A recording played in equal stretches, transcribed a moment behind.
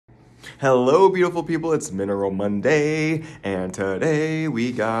Hello, beautiful people, it's Mineral Monday, and today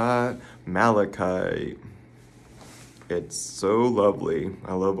we got Malachite. It's so lovely.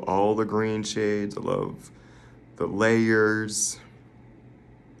 I love all the green shades, I love the layers.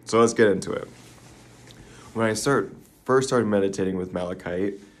 So let's get into it. When I first started meditating with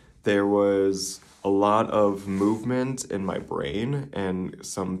Malachite, there was a lot of movement in my brain and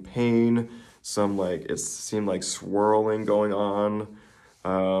some pain, it seemed like swirling going on.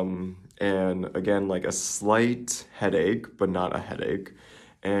 And again, like a slight headache, but not a headache.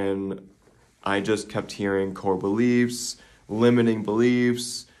 And I just kept hearing core beliefs, limiting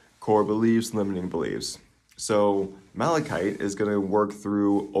beliefs, core beliefs, limiting beliefs. So Malachite is going to work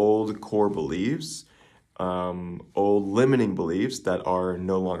through old core beliefs, old limiting beliefs that are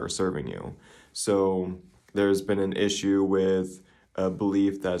no longer serving you. So there's been an issue with a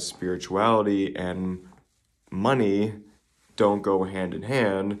belief that spirituality and money don't go hand in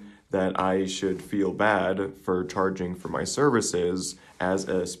hand, that I should feel bad for charging for my services as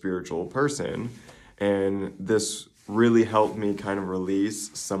a spiritual person. And this really helped me kind of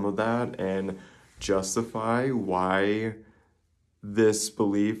release some of that and justify why this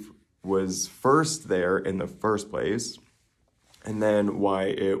belief was first there in the first place, and then why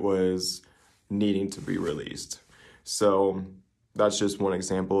it was needing to be released. So that's just one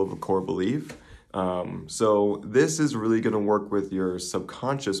example of a core belief. So this is really going to work with your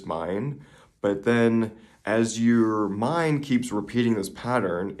subconscious mind, but then as your mind keeps repeating this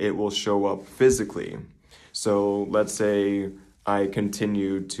pattern, it will show up physically. So let's say I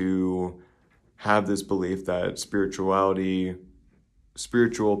continue to have this belief that spiritual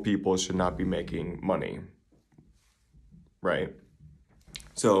people should not be making money, right?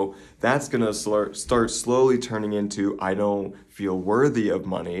 So that's going to start slowly turning into, I don't feel worthy of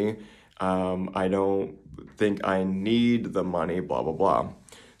money. I don't think I need the money, blah, blah, blah.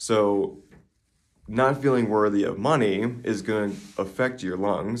 So not feeling worthy of money is going to affect your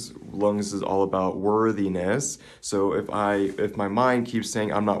lungs. Lungs is all about worthiness. So if my mind keeps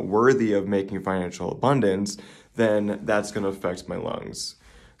saying I'm not worthy of making financial abundance, then that's going to affect my lungs.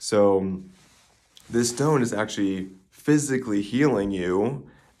 So this stone is actually physically healing you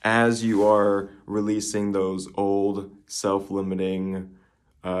as you are releasing those old self-limiting,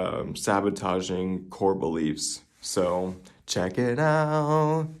 sabotaging core beliefs. So check it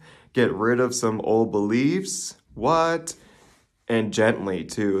out. Get rid of some old beliefs. What? And gently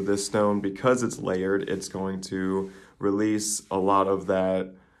too. This stone, because it's layered, it's going to release a lot of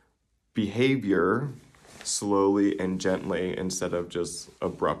that behavior slowly and gently instead of just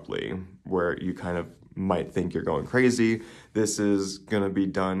abruptly, where you kind of might think you're going crazy. This is going to be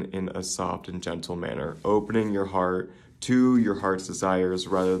done in a soft and gentle manner, opening your heart to your heart's desires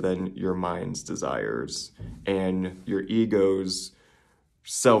rather than your mind's desires and your ego's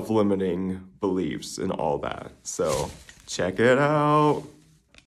self-limiting beliefs and all that. So check it out.